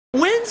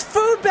It's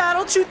Food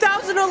Battle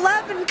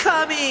 2011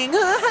 coming!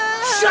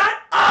 Shut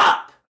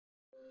up!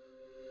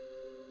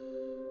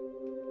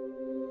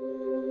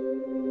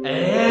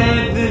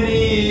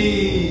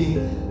 Anthony!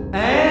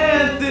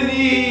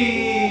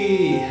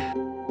 Anthony!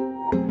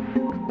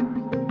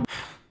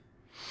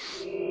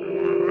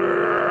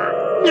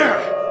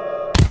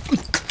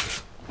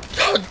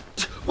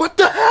 What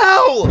the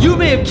hell? You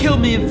may have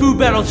killed me in Food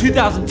Battle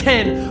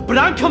 2010, but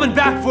I'm coming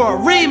back for a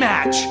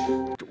rematch!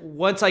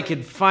 Once I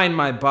can find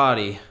my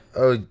body.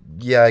 Oh,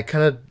 yeah, I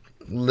kind of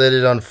lit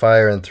it on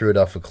fire and threw it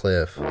off a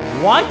cliff.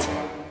 What?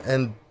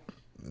 And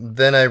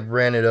then I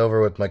ran it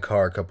over with my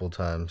car a couple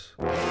times.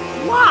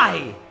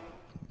 Why?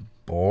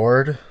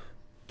 Bored?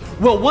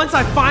 Well, once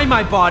I find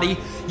my body,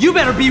 you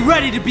better be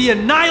ready to be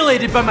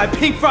annihilated by my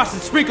pink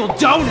frosted sprinkled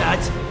donut!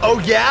 Oh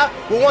yeah?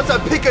 Well, once I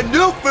pick a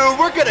new food,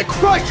 we're gonna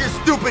crush your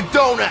stupid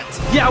donut!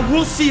 Yeah,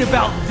 we'll see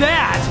about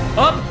that!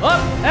 Up,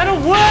 and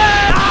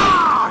away!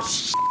 Ah,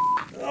 shit!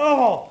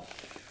 Oh!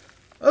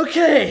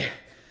 Okay.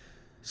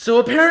 So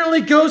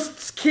apparently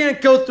ghosts can't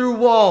go through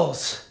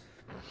walls.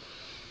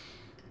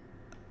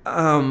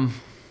 I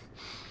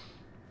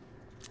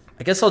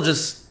guess I'll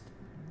just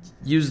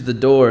use the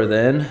door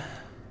then.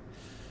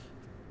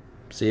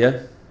 See ya.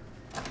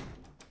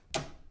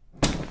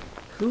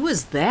 Who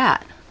was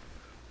that?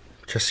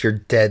 Just your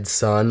dead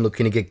son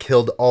looking to get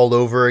killed all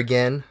over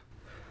again?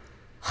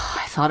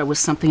 I thought it was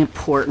something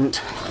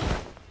important.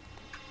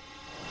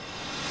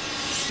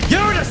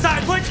 You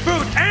decide which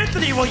food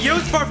Anthony will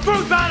use for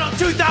Food Battle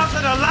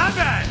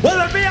 2011! Will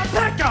it be a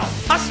pickle,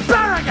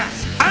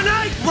 asparagus, an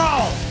egg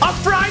roll, a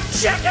fried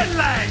chicken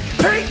leg,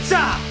 pizza,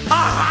 a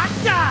hot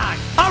dog,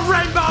 a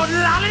rainbow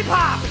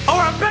lollipop,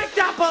 or a baked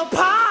apple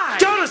pie?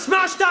 Go to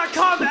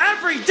Smash.com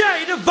every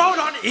day to vote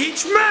on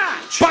each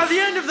match! By the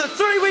end of the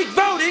 3-week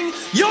voting,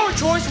 your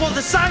choice will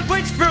decide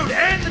which food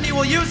Anthony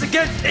will use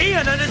against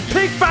Ian and his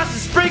pink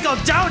frosted sprinkled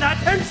donut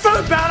in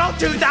Food Battle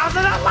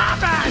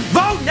 2011!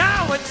 Vote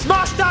now at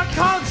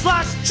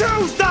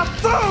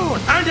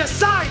Smosh.com/choose-the-food and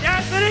decide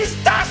Anthony's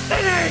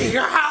destiny!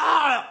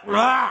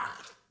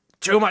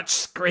 Too much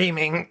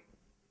screaming.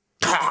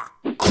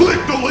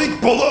 Click the link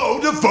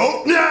below to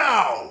vote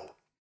now!